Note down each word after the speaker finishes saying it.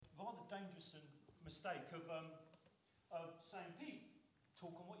famous mistake of saying, Pete,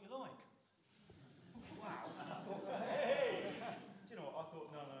 talk on what you like. Wow. And I thought, hey. Do you know what? I thought,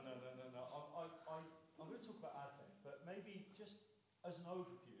 no. I'm going to talk about Advent, but maybe just as an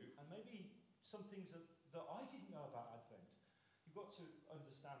overview, and maybe some things that I didn't know about Advent. You've got to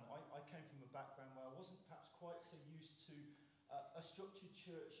understand that I came from a background where I wasn't perhaps quite so used to a structured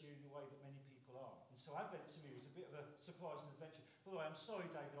church year in the way that many people are. And so Advent to me was a bit of a surprise and adventure. By the way, I'm sorry,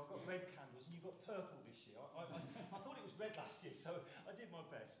 David, I've got red candles and you've got purple this year. I thought it was red last year, so I did my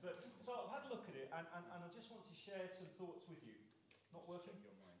best. So I've had a look at it, and I just want to share some thoughts with you. Not working?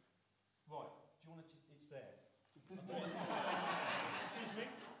 Check your mind. Right. Do you want to... It's there. Excuse me.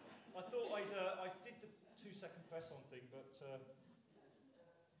 I thought I did the 2-second press on thing, but...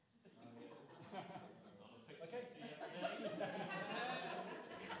 Okay.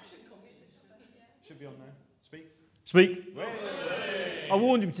 Should be on now. Speak. I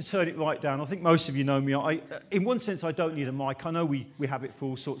warned him to turn it right down. I think most of you know me. In one sense, I don't need a mic. I know we have it for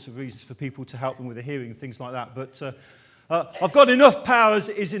all sorts of reasons, for people to help them with their hearing and things like that. But I've got enough power as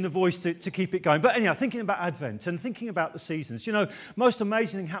it is in the voice to keep it going. But anyhow, thinking about Advent and thinking about the seasons. You know, most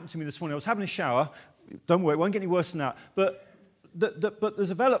amazing thing happened to me this morning. I was having a shower. Don't worry, it won't get any worse than that. But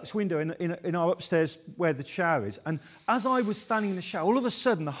there's a Velux window in our upstairs where the shower is. And as I was standing in the shower, all of a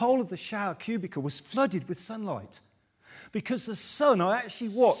sudden, the whole of the shower cubicle was flooded with sunlight. Because the sun, I actually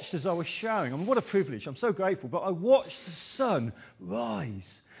watched as I was showering. I mean, what a privilege. I'm so grateful. But I watched the sun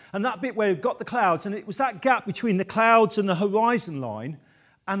rise. And that bit where it got the clouds, and it was that gap between the clouds and the horizon line,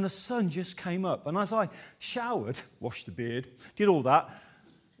 and the sun just came up. And as I showered, washed the beard, did all that,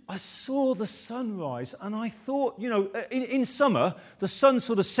 I saw the sun rise, and I thought, you know, in summer, the sun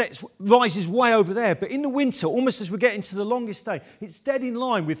sort of rises way over there, but in the winter, almost as we're getting to the longest day, it's dead in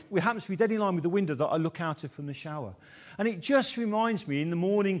line with, it happens to be dead in line with the window that I look out of from the shower. And it just reminds me, in the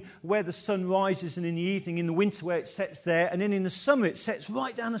morning where the sun rises, and in the evening, in the winter where it sets there, and then in the summer it sets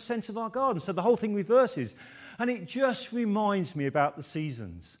right down the centre of our garden, so the whole thing reverses. And it just reminds me about the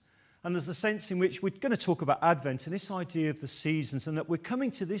seasons. And there's a sense in which we're going to talk about Advent and this idea of the seasons, and that we're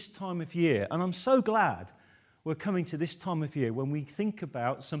coming to this time of year. And I'm so glad we're coming to this time of year when we think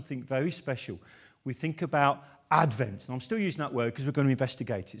about something very special. We think about Advent. And I'm still using that word because we're going to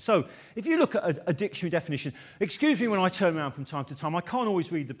investigate it. So if you look at a dictionary definition, excuse me when I turn around from time to time. I can't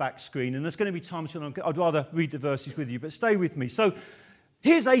always read the back screen, and there's going to be times when I'd rather read the verses with you, but stay with me. So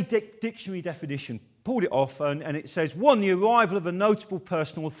here's a dictionary definition. Pulled it off, and it says, 1, the arrival of a notable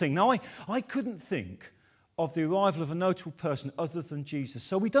person or thing. Now, I couldn't think of the arrival of a notable person other than Jesus.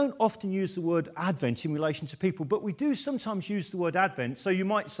 So we don't often use the word Advent in relation to people, but we do sometimes use the word Advent. So you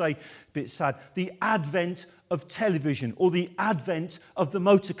might say, a bit sad, the advent of television, or the advent of the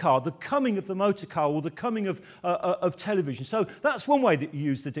motor car, the coming of the motor car, or the coming of television. So that's one way that you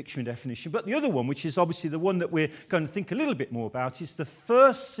use the dictionary definition. But the other one, which is obviously the one that we're going to think a little bit more about, is the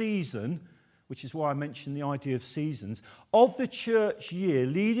first season, which is why I mentioned the idea of seasons, of the church year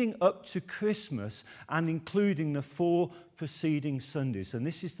leading up to Christmas and including the 4 preceding Sundays. And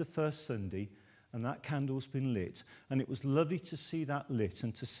this is the first Sunday, and that candle's been lit. And it was lovely to see that lit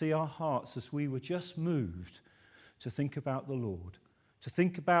and to see our hearts as we were just moved to think about the Lord, to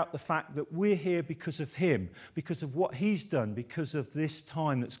think about the fact that we're here because of him, because of what he's done, because of this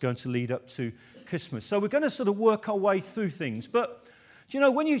time that's going to lead up to Christmas. So we're going to sort of work our way through things. But do you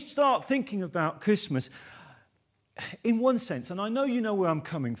know, when you start thinking about Christmas, in one sense, and I know you know where I'm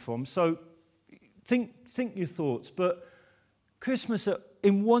coming from, so think your thoughts, but Christmas,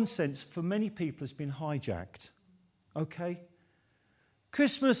 in one sense, for many people has been hijacked, okay?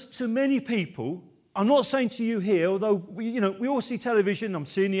 Christmas, to many people, I'm not saying to you here, although we all see television, I'm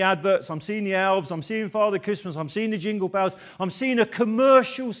seeing the adverts, I'm seeing the elves, I'm seeing Father Christmas, I'm seeing the jingle bells, I'm seeing a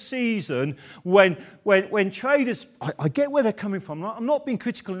commercial season when traders, I get where they're coming from, I'm not being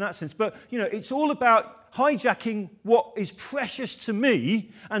critical in that sense, but it's all about hijacking what is precious to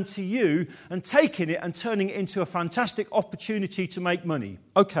me and to you and taking it and turning it into a fantastic opportunity to make money.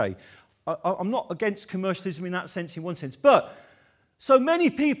 Okay, I'm not against commercialism in that sense, in one sense, but so many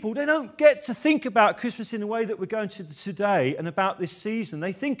people, they don't get to think about Christmas in the way that we're going to today and about this season.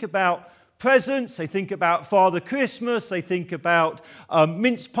 They think about presents, they think about Father Christmas, they think about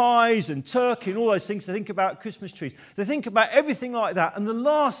mince pies and turkey and all those things. They think about Christmas trees. They think about everything like that. And the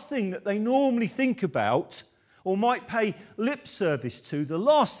last thing that they normally think about or might pay lip service to, the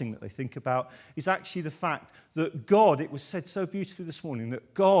last thing that they think about is actually the fact that God, it was said so beautifully this morning,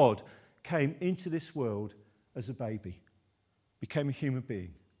 that God came into this world as a baby. Became a human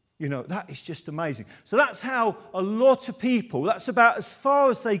being. That is just amazing. So that's how a lot of people, that's about as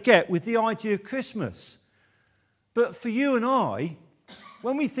far as they get with the idea of Christmas. But for you and I,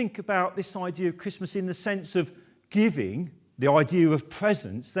 when we think about this idea of Christmas in the sense of giving, the idea of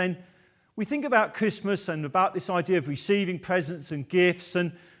presents, then we think about Christmas and about this idea of receiving presents and gifts,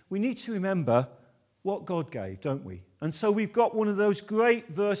 and we need to remember what God gave, don't we? And so we've got one of those great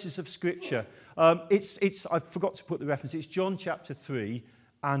verses of Scripture. I forgot to put the reference. It's John chapter 3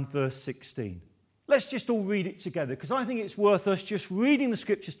 and verse 16. Let's just all read it together, because I think it's worth us just reading the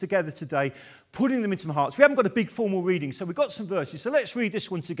Scriptures together today, putting them into our hearts. We haven't got a big formal reading, so we've got some verses. So let's read this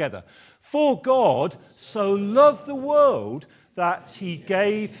one together. For God so loved the world that he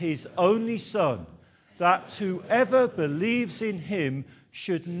gave his only Son, that whoever believes in him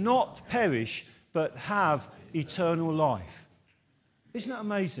should not perish, but have eternal life. Isn't that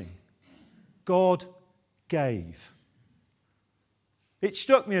amazing? God gave. It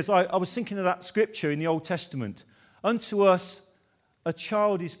struck me as I was thinking of that scripture in the Old Testament. Unto us a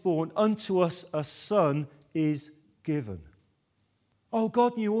child is born, unto us a son is given. Oh,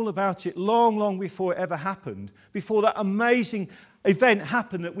 God knew all about it long, long before it ever happened, before that amazing event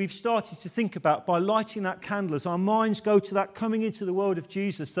happened that we've started to think about by lighting that candle as our minds go to that coming into the world of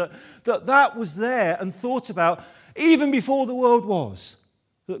Jesus, that was there and thought about even before the world was.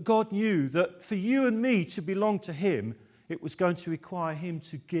 That God knew that for you and me to belong to him, it was going to require him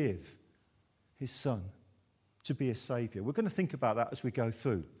to give his Son to be a saviour. We're going to think about that as we go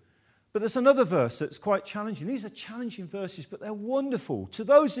through. But there's another verse that's quite challenging. These are challenging verses, but they're wonderful. To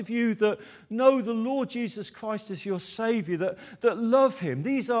those of you that know the Lord Jesus Christ as your Saviour, that love him,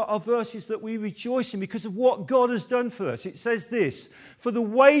 these are verses that we rejoice in because of what God has done for us. It says this, for the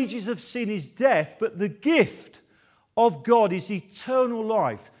wages of sin is death, but the gift of God is eternal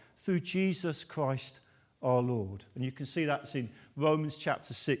life through Jesus Christ our Lord. And you can see that's in Romans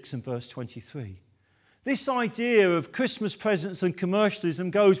chapter 6 and verse 23. This idea of Christmas presents and commercialism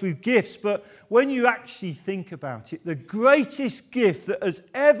goes with gifts, but when you actually think about it, the greatest gift that has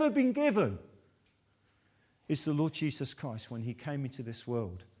ever been given is the Lord Jesus Christ when he came into this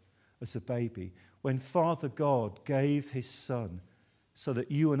world as a baby, when Father God gave his Son so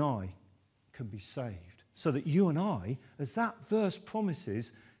that you and I can be saved, so that you and I, as that verse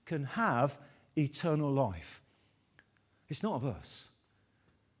promises, can have eternal life. It's not of us,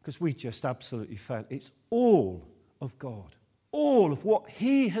 because we just absolutely fail. It's all of God. All of what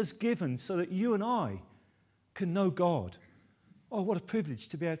he has given so that you and I can know God. Oh, what a privilege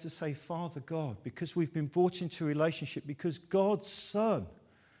to be able to say, Father God, because we've been brought into a relationship, because God's Son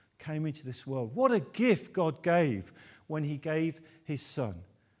came into this world. What a gift God gave when he gave his Son.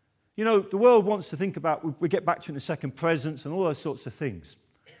 You know, the world wants to think about, we get back to it in a second, presents and all those sorts of things.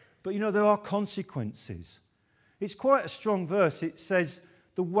 But you know, there are consequences. It's quite a strong verse. It says,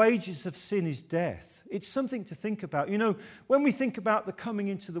 the wages of sin is death. It's something to think about. You know, when we think about the coming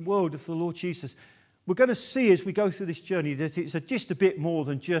into the world of the Lord Jesus, we're going to see as we go through this journey that it's just a bit more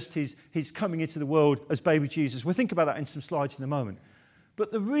than just his coming into the world as baby Jesus. We'll think about that in some slides in a moment.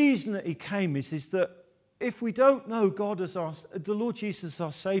 But the reason that he came is that if we don't know God as the Lord Jesus as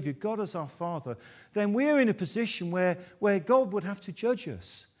our Saviour, God as our Father, then we're in a position where God would have to judge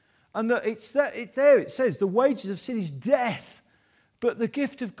us. And that it says, the wages of sin is death. But the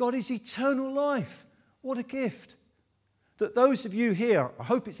gift of God is eternal life. What a gift. That those of you here, I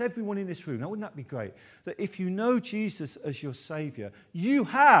hope it's everyone in this room, now wouldn't that be great? That if you know Jesus as your Saviour, you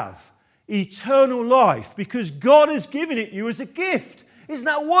have eternal life because God has given it you as a gift. Isn't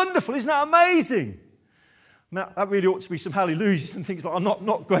that wonderful? Isn't that amazing? Now, that really ought to be some hallelujahs and things like that. I'm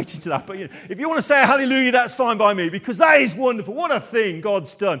not great into that, but you know, if you want to say a hallelujah, that's fine by me because that is wonderful. What a thing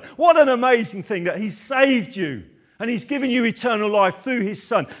God's done. What an amazing thing that he's saved you. And he's given you eternal life through his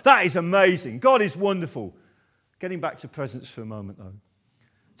Son. That is amazing. God is wonderful. Getting back to presents for a moment, though.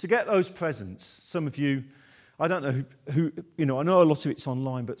 To get those presents, some of you, I don't know who you know, I know a lot of it's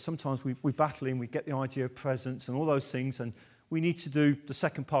online, but sometimes we battle in, we get the idea of presents and all those things, and we need to do the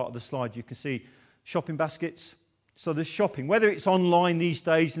second part of the slide. You can see shopping baskets. So there's shopping, whether it's online these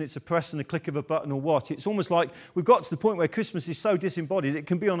days and it's a press and a click of a button or what, it's almost like we've got to the point where Christmas is so disembodied, it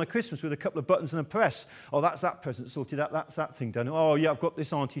can be on a Christmas with a couple of buttons and a press. Oh, that's that present sorted out, that's that thing done. Oh, yeah, I've got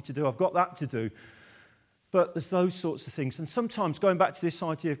this auntie to do, I've got that to do. But there's those sorts of things. And sometimes, going back to this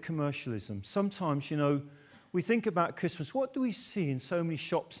idea of commercialism, sometimes, you know, we think about Christmas. What do we see in so many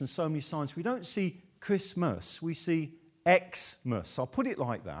shops and so many signs? We don't see Christmas, we see Xmas. I'll put it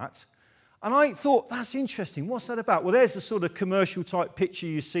like that. And I thought, that's interesting. What's that about? Well, there's the sort of commercial type picture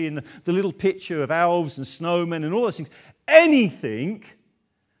you see in the little picture of elves and snowmen and all those things. Anything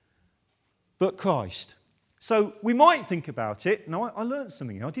but Christ. So we might think about it. Now, I learned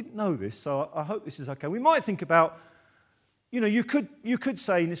something. I didn't know this, so I hope this is okay. We might think about you could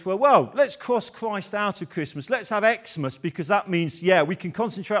say in this world, well, let's cross Christ out of Christmas. Let's have Xmas, because that means, we can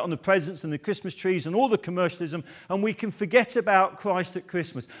concentrate on the presents and the Christmas trees and all the commercialism, and we can forget about Christ at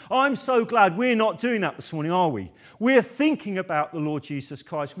Christmas. I'm so glad we're not doing that this morning, are we? We're thinking about the Lord Jesus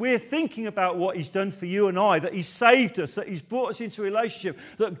Christ. We're thinking about what he's done for you and I, that he's saved us, that he's brought us into a relationship,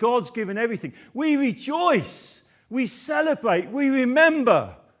 that God's given everything. We rejoice. We celebrate. We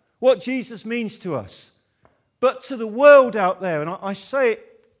remember what Jesus means to us. But to the world out there, and I say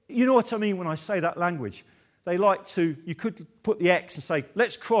it, you know what I mean when I say that language. They like to, you could put the X and say,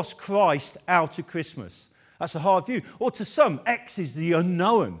 let's cross Christ out of Christmas. That's a hard view. Or to some, X is the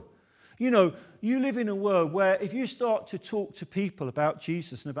unknown. You live in a world where if you start to talk to people about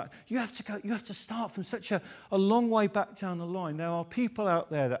Jesus and you have to start from such a long way back down the line. There are people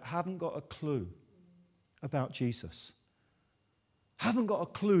out there that haven't got a clue about Jesus. Haven't got a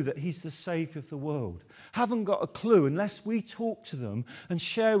clue that he's the Saviour of the world. Haven't got a clue unless we talk to them and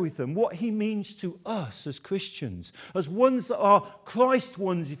share with them what he means to us as Christians, as ones that are Christ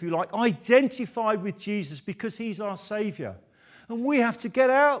ones, if you like, identified with Jesus because he's our Saviour. And we have to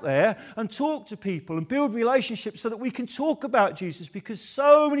get out there and talk to people and build relationships so that we can talk about Jesus, because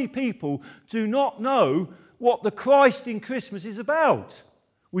so many people do not know what the Christ in Christmas is about.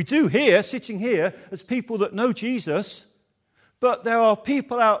 We do here, sitting here, as people that know Jesus. But there are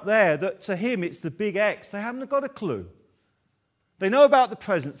people out there that to him it's the big X. They haven't got a clue. They know about the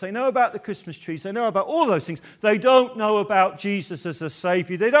presents. They know about the Christmas trees. They know about all those things. They don't know about Jesus as a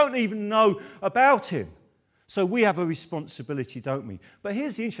Saviour. They don't even know about him. So we have a responsibility, don't we? But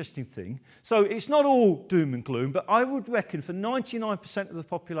here's the interesting thing. So it's not all doom and gloom, but I would reckon for 99% of the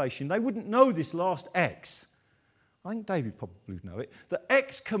population, they wouldn't know this last X. I think David probably would know it. The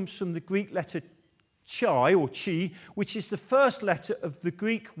X comes from the Greek letter chi or chi, which is the first letter of the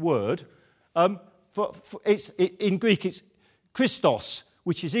Greek word. In Greek, it's Christos,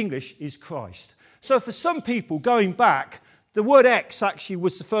 which is English, is Christ. So for some people, going back, the word X actually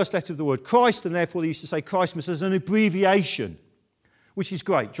was the first letter of the word Christ, and therefore they used to say Christmas as an abbreviation, which is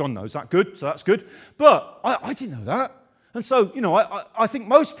great. John knows that, good, so that's good. But I didn't know that. And so, I think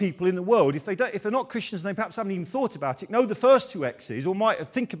most people in the world, if they're not Christians and they perhaps haven't even thought about it, know the first two X's or might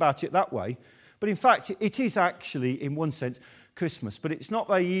think about it that way. But in fact, it is actually, in one sense, Christmas. But it's not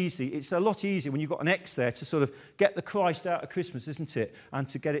very easy. It's a lot easier when you've got an X there to sort of get the Christ out of Christmas, isn't it? And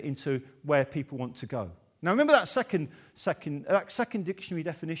to get it into where people want to go. Now, remember that second dictionary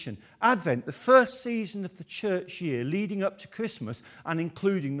definition. Advent, the first season of the church year leading up to Christmas and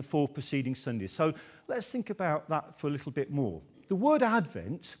including the 4 preceding Sundays. So let's think about that for a little bit more. The word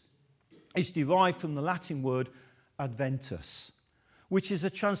Advent is derived from the Latin word adventus, which is a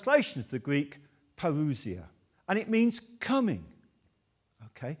translation of the Greek parousia, and it means coming.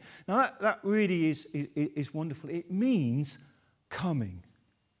 Okay? Now that really is wonderful. It means coming,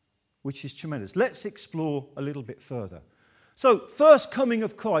 which is tremendous. Let's explore a little bit further. So, first coming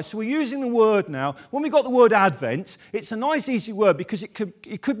of Christ. So we're using the word now. When we got the word Advent, it's a nice, easy word because it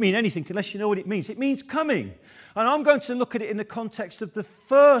could mean anything unless you know what it means. It means coming. And I'm going to look at it in the context of the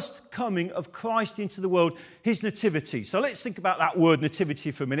first coming of Christ into the world, his nativity. So let's think about that word nativity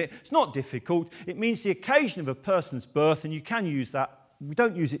for a minute. It's not difficult. It means the occasion of a person's birth, and you can use that. We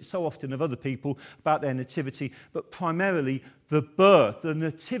don't use it so often of other people about their nativity, but primarily the birth, the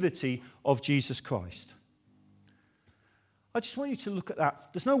nativity of Jesus Christ. I just want you to look at that.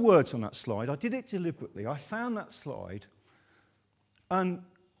 There's no words on that slide. I did it deliberately. I found that slide. And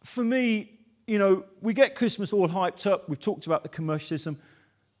for me, we get Christmas all hyped up. We've talked about the commercialism.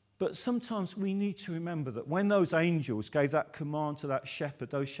 But sometimes we need to remember that when those angels gave that command to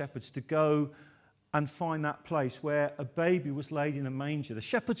those shepherds to go and find that place where a baby was laid in a manger. The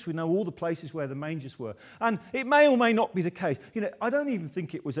shepherds, we know all the places where the mangers were. And it may or may not be the case. I don't even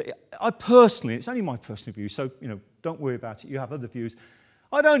think it was... it's only my personal view, so, don't worry about it. You have other views.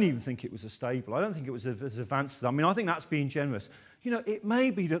 I don't even think it was a stable. I don't think it was as advanced as that. I think that's being generous. It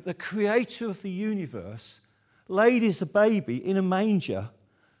may be that the creator of the universe laid his baby in a manger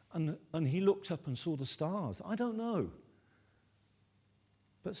and he looked up and saw the stars. I don't know.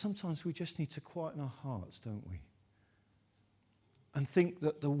 But sometimes we just need to quieten our hearts, don't we? And think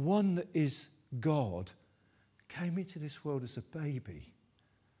that the one that is God came into this world as a baby.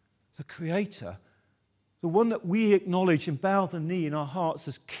 The Creator, the one that we acknowledge and bow the knee in our hearts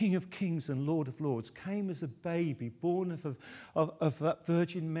as King of Kings and Lord of Lords, came as a baby born of that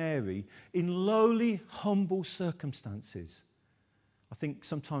Virgin Mary in lowly, humble circumstances. I think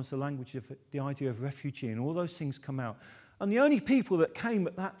sometimes the language of the idea of refugee and all those things come out. And the only people that came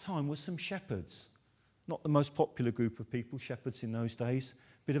at that time were some shepherds. not the most popular group of people, shepherds in those days,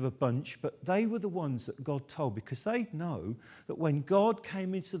 bit of a bunch, but they were the ones that God told, because they know that when God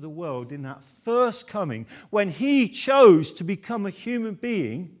came into the world in that first coming, when he chose to become a human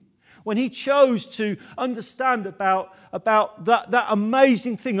being, when he chose to understand about that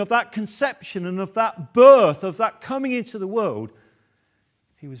amazing thing of that conception and of that birth, of that coming into the world,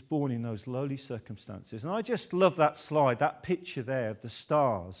 he was born in those lowly circumstances. And I just love that slide, that picture there of the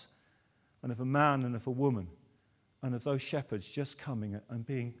stars and of a man and of a woman and of those shepherds just coming and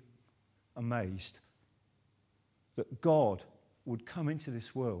being amazed that God would come into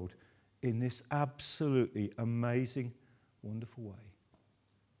this world in this absolutely amazing, wonderful way.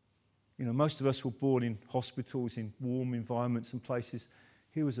 You know, most of us were born in hospitals, in warm environments and places.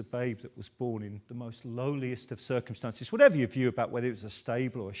 Here was a babe that was born in the most lowliest of circumstances. Whatever your view about whether it was a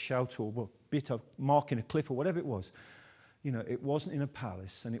stable or a shelter or a bit of mark in a cliff or whatever it was, you know, it wasn't in a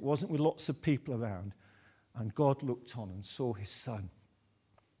palace and it wasn't with lots of people around. And God looked on and saw his son.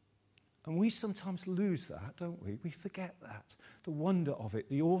 And we sometimes lose that, don't we? We forget that. The wonder of it,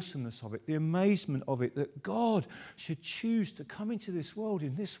 the awesomeness of it, the amazement of it, that God should choose to come into this world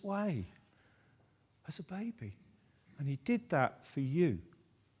in this way as a baby. And he did that for you.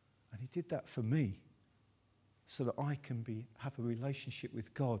 And he did that for me so that I can have a relationship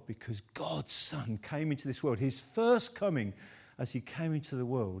with God, because God's Son came into this world. His first coming as he came into the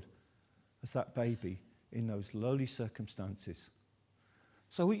world as that baby in those lowly circumstances.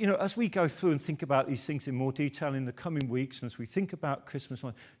 So, you know, as we go through and think about these things in more detail in the coming weeks, and as we think about Christmas,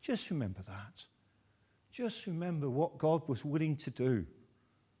 just remember that. Just remember what God was willing to do.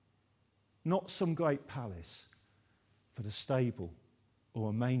 Not some great palace, but a stable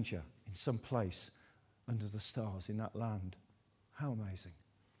or a manger in some place under the stars in that land. How amazing.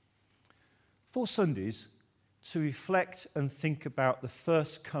 4 Sundays to reflect and think about the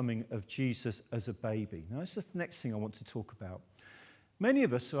first coming of Jesus as a baby. Now, this is the next thing I want to talk about. Many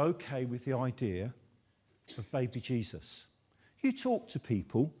of us are okay with the idea of baby Jesus. You talk to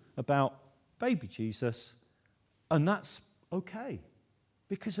people about baby Jesus, and that's okay.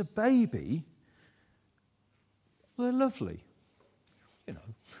 Because a baby, well, they're lovely.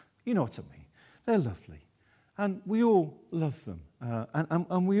 You know what I mean. They're lovely. And we all love them.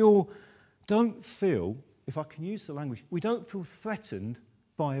 And we all don't feel, if I can use the language, we don't feel threatened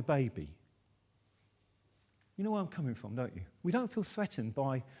by a baby. You know where I'm coming from, don't you? We don't feel threatened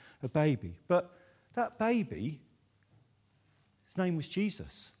by a baby. But that baby, his name was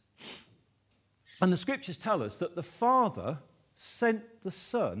Jesus. And the scriptures tell us that the Father sent the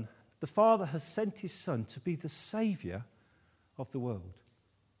Son, the Father has sent his Son to be the Saviour of the world.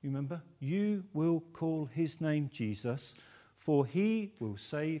 You remember? You will call his name Jesus, for he will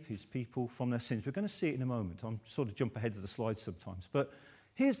save his people from their sins. We're going to see it in a moment. I'm sort of jump ahead of the slides sometimes. But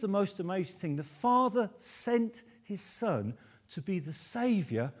here's the most amazing thing. The Father sent his Son to be the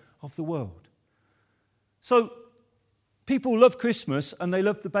Saviour of the world. So people love Christmas and they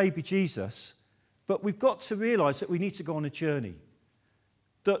love the baby Jesus, but we've got to realise that we need to go on a journey.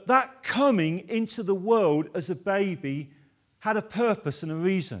 That coming into the world as a baby had a purpose and a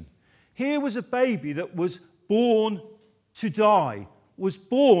reason. Here was a baby that was born to die, was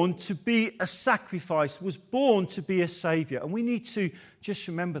born to be a sacrifice, was born to be a saviour. And we need to just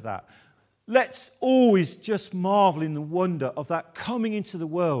remember that. Let's always just marvel in the wonder of that coming into the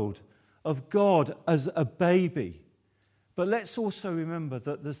world of God as a baby. But let's also remember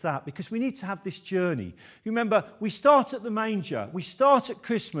that there's that, because we need to have this journey. You remember, we start at the manger, we start at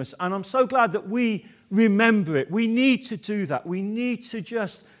Christmas, and I'm so glad that we remember it. We need to do that. We need to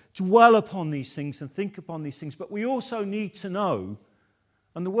just dwell upon these things and think upon these things. But we also need to know,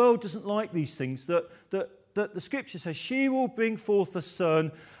 and the world doesn't like these things, that the scripture says, she will bring forth a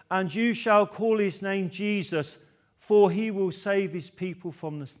son, and you shall call his name Jesus, for he will save his people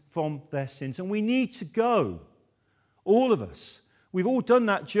from their sins. And we need to go. All of us. We've all done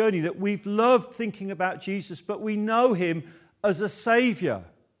that journey, that we've loved thinking about Jesus, but we know him as a saviour.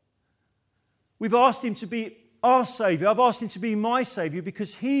 We've asked him to be our saviour. I've asked him to be my saviour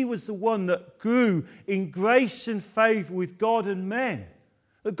because he was the one that grew in grace and favour with God and men.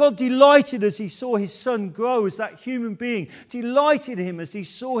 That God delighted as he saw his son grow as that human being, delighted him as he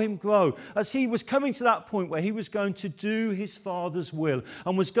saw him grow, as he was coming to that point where he was going to do his Father's will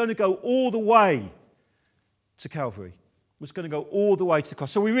and was going to go all the way to Calvary, was going to go all the way to the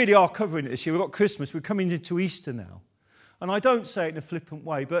cross. So we really are covering it this year. We've got Christmas. We're coming into Easter now. And I don't say it in a flippant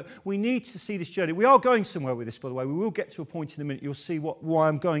way, but we need to see this journey. We are going somewhere with this, by the way. We will get to a point in a minute. You'll see why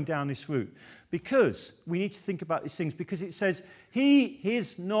I'm going down this route. Because we need to think about these things. Because it says, he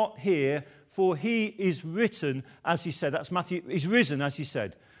is not here, for he is written, as he said. That's Matthew, is risen, as he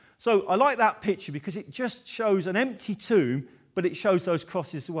said. So I like that picture because it just shows an empty tomb, but it shows those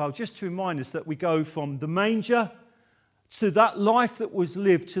crosses as well, just to remind us that we go from the manger to that life that was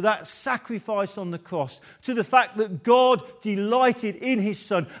lived, to that sacrifice on the cross, to the fact that God delighted in his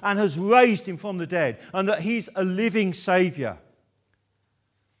Son and has raised him from the dead, and that he's a living Saviour.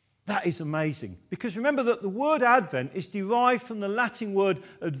 That is amazing. Because remember that the word Advent is derived from the Latin word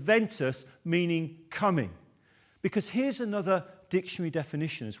adventus, meaning coming. Because here's another dictionary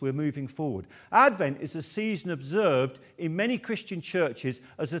definition as we're moving forward. Advent is a season observed in many Christian churches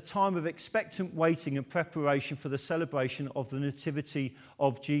as a time of expectant waiting and preparation for the celebration of the nativity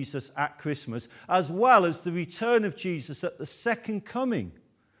of Jesus at Christmas, as well as the return of Jesus at the second coming.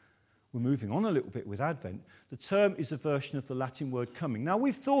 We're moving on a little bit with Advent. The term is a version of the Latin word coming. Now,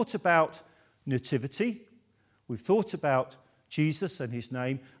 we've thought about nativity, we've thought about Jesus and his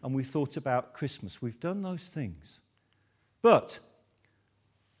name, and we've thought about Christmas. We've done those things. But,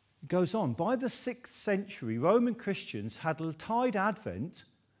 it goes on, by the 6th century, Roman Christians had tied Advent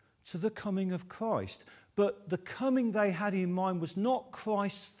to the coming of Christ. But the coming they had in mind was not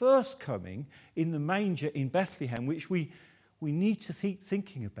Christ's first coming in the manger in Bethlehem, which we need to keep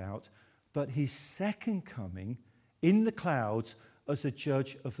thinking about, but his second coming in the clouds as a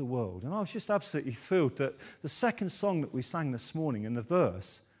judge of the world. And I was just absolutely thrilled that the second song that we sang this morning and the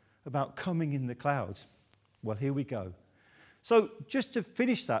verse about coming in the clouds, well, here we go. So just to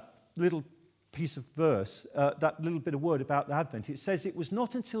finish that little piece of verse, that little bit of word about the Advent, it says it was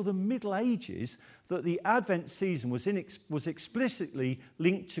not until the Middle Ages that the Advent season was explicitly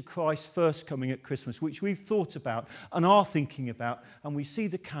linked to Christ's first coming at Christmas, which we've thought about and are thinking about, and we see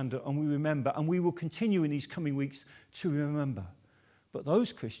the candle and we remember, and we will continue in these coming weeks to remember. But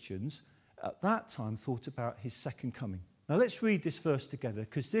those Christians at that time thought about his second coming. Now let's read this verse together,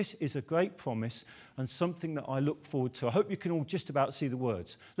 because this is a great promise and something that I look forward to. I hope you can all just about see the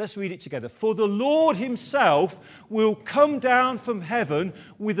words. Let's read it together. For the Lord himself will come down from heaven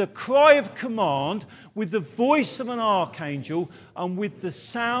with a cry of command, with the voice of an archangel, and with the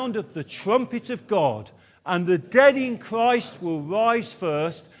sound of the trumpet of God. And the dead in Christ will rise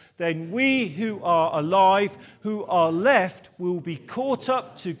first. Then we who are alive, who are left, will be caught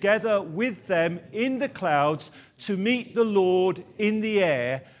up together with them in the clouds to meet the Lord in the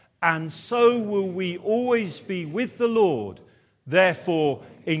air, and so will we always be with the Lord. Therefore,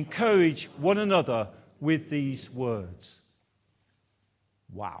 encourage one another with these words.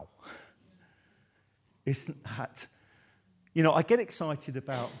 Wow. Isn't that? I get excited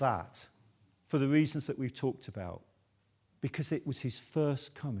about that for the reasons that we've talked about. Because it was his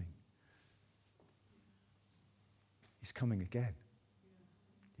first coming. He's coming again.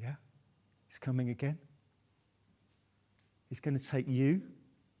 Yeah? He's coming again. He's going to take you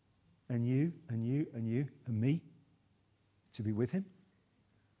and you and you and you and me to be with him.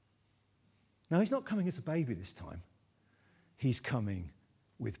 Now, he's not coming as a baby this time. He's coming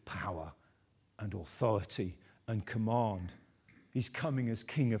with power and authority and command. He's coming as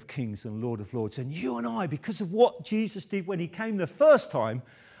King of Kings and Lord of Lords. And you and I, because of what Jesus did when he came the first time,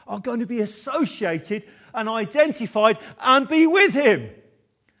 are going to be associated and identified and be with him.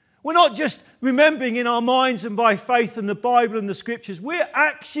 We're not just remembering in our minds and by faith in the Bible and the Scriptures. We're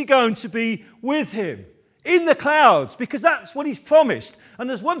actually going to be with him in the clouds, because that's what he's promised. And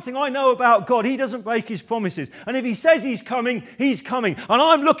there's one thing I know about God: he doesn't break his promises. And if he says he's coming, he's coming. And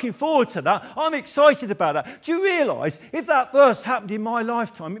I'm looking forward to that. I'm excited about that. Do you realise if that verse happened in my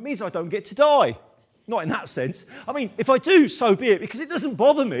lifetime, it means I don't get to die? Not in that sense. I mean, if I do, so be it, because it doesn't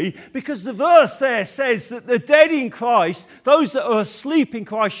bother me, because the verse there says that the dead in Christ, those that are asleep in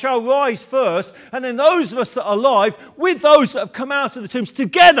Christ, shall rise first, and then those of us that are alive, with those that have come out of the tombs,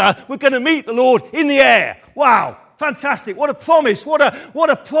 together we're going to meet the Lord in the air. Wow, fantastic. What a promise, what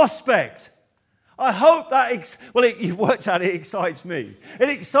a prospect. I hope that, you've worked out it excites me. It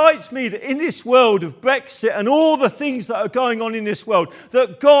excites me that in this world of Brexit and all the things that are going on in this world,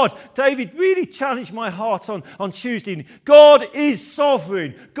 that God, David really challenged my heart on Tuesday. God is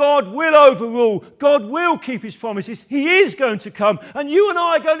sovereign. God will overrule. God will keep his promises. He is going to come, and you and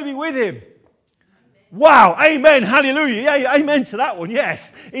I are going to be with him. Wow, amen, hallelujah. Yeah, amen to that one,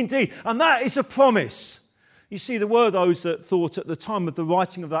 yes, indeed. And that is a promise. You see, there were those that thought at the time of the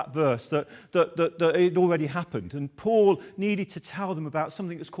writing of that verse that it had already happened. And Paul needed to tell them about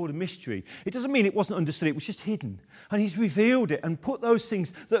something that's called a mystery. It doesn't mean it wasn't understood, it was just hidden. And he's revealed it and put those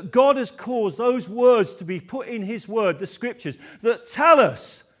things that God has caused, those words to be put in his word, the scriptures, that tell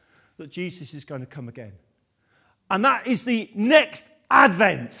us that Jesus is going to come again. And that is the next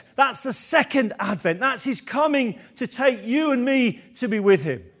Advent. That's the second Advent. That's his coming to take you and me to be with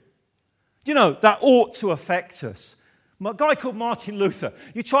him. You know, that ought to affect us. A guy called Martin Luther.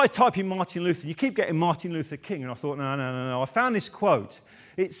 You try typing Martin Luther, and you keep getting Martin Luther King. And I thought, no. I found this quote.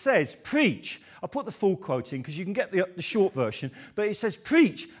 It says, preach. I put the full quote in because you can get the short version. But it says,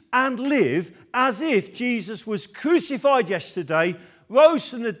 preach and live as if Jesus was crucified yesterday, rose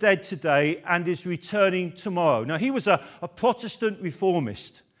from the dead today, and is returning tomorrow. Now, he was a Protestant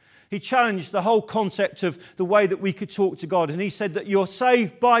reformist. He challenged the whole concept of the way that we could talk to God. And he said that you're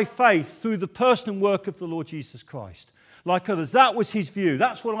saved by faith through the person and work of the Lord Jesus Christ. Like others. That was his view.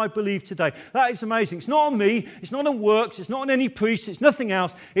 That's what I believe today. That is amazing. It's not on me. It's not on works. It's not on any priest. It's nothing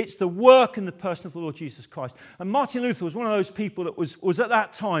else. It's the work and the person of the Lord Jesus Christ. And Martin Luther was one of those people that was at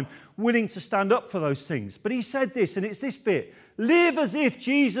that time willing to stand up for those things. But he said this, and it's this bit. Live as if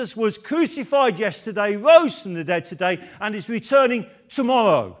Jesus was crucified yesterday, rose from the dead today, and is returning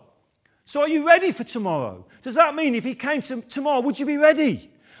tomorrow. So are you ready for tomorrow? Does that mean if he came tomorrow, would you be ready?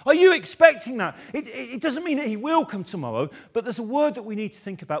 Are you expecting that? It doesn't mean that he will come tomorrow, but there's a word that we need to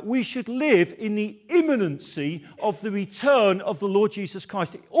think about. We should live in the imminency of the return of the Lord Jesus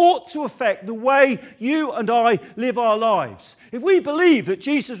Christ. It ought to affect the way you and I live our lives. If we believe that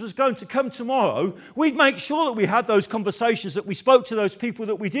Jesus was going to come tomorrow, we'd make sure that we had those conversations, that we spoke to those people,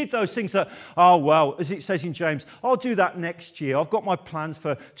 that we did those things that, oh, well, as it says in James, I'll do that next year. I've got my plans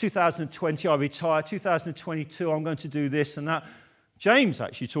for 2020. I retire. 2022, I'm going to do this and that. James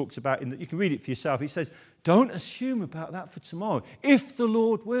actually talks about, you can read it for yourself, he says, don't assume about that for tomorrow, if the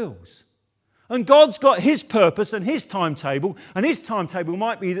Lord wills. And God's got his purpose and his timetable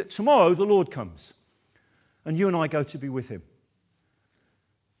might be that tomorrow the Lord comes and you and I go to be with him.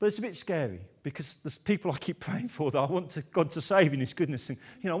 But it's a bit scary because there's people I keep praying for that I want God to save in his goodness. And,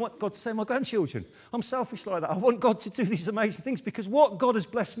 I want God to save my grandchildren. I'm selfish like that. I want God to do these amazing things because what God has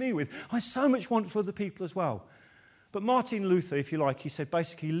blessed me with, I so much want for other people as well. But Martin Luther, if you like, he said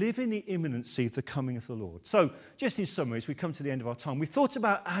basically live in the imminency of the coming of the Lord. So just in summary, as we come to the end of our time, we've thought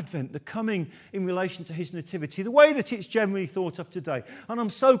about Advent, the coming in relation to his nativity, the way that it's generally thought of today. And I'm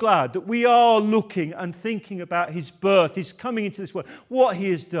so glad that we are looking and thinking about his birth, his coming into this world, what he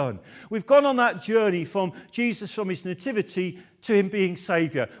has done. We've gone on that journey from Jesus, from his nativity, to him being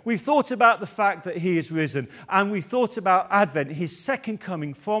Saviour. We've thought about the fact that he is risen. And we've thought about Advent, his second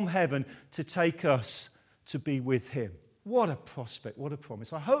coming from heaven to take us to be with him. What a prospect, what a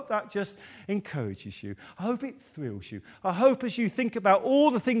promise. I hope that just encourages you. I hope it thrills you. I hope as you think about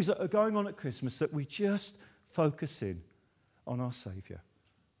all the things that are going on at Christmas that we just focus in on our Saviour,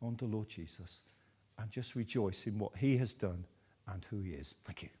 on the Lord Jesus, and just rejoice in what he has done and who he is.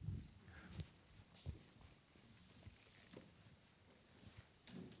 Thank you.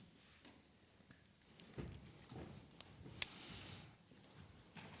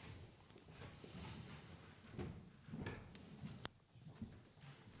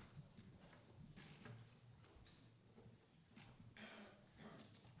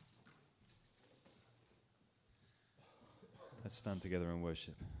 Let's stand together and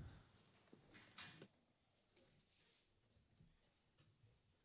worship.